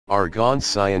Argonne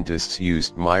scientists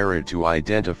used Mira to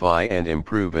identify and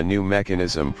improve a new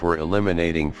mechanism for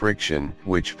eliminating friction,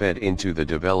 which fed into the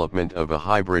development of a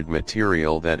hybrid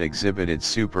material that exhibited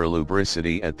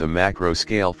superlubricity at the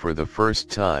macroscale for the first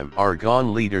time.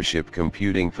 Argonne Leadership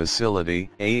Computing Facility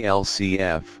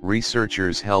 (ALCF)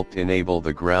 researchers helped enable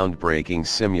the groundbreaking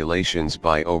simulations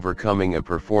by overcoming a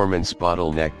performance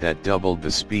bottleneck that doubled the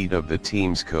speed of the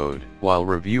team's code. While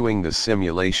reviewing the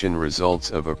simulation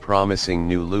results of a promising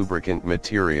new lubricant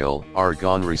material,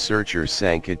 Argonne researcher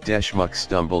Sanket Deshmukh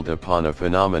stumbled upon a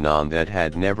phenomenon that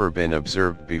had never been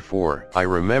observed before. "I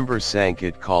remember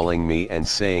Sanket calling me and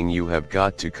saying, 'You have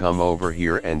got to come over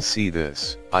here and see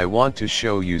this. I want to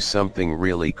show you something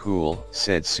really cool,'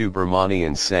 said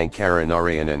Subramanian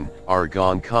Sankaranarayanan,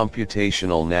 Argonne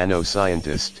computational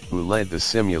nanoscientist, who led the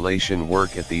simulation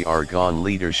work at the Argonne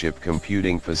Leadership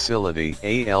Computing Facility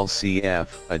 (ALCF),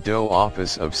 a DOE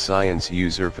Office of Science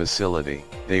user facility.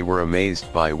 They were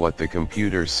amazed by what the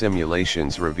computer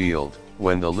simulations revealed.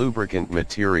 When the lubricant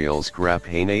materials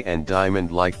graphene and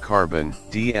diamond-like carbon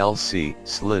 (DLC)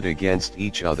 slid against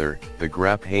each other, the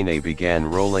graphene began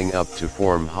rolling up to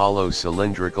form hollow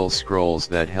cylindrical scrolls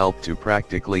that helped to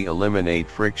practically eliminate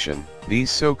friction.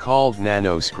 These so-called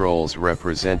nanoscrolls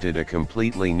represented a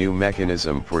completely new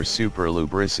mechanism for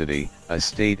superlubricity, a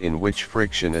state in which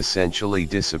friction essentially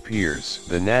disappears.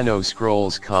 The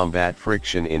nanoscrolls combat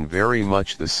friction in very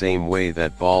much the same way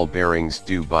that ball bearings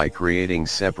do by creating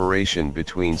separation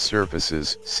between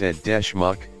surfaces, said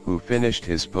Deshmukh, who finished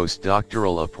his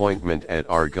postdoctoral appointment at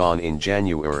Argonne in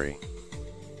January.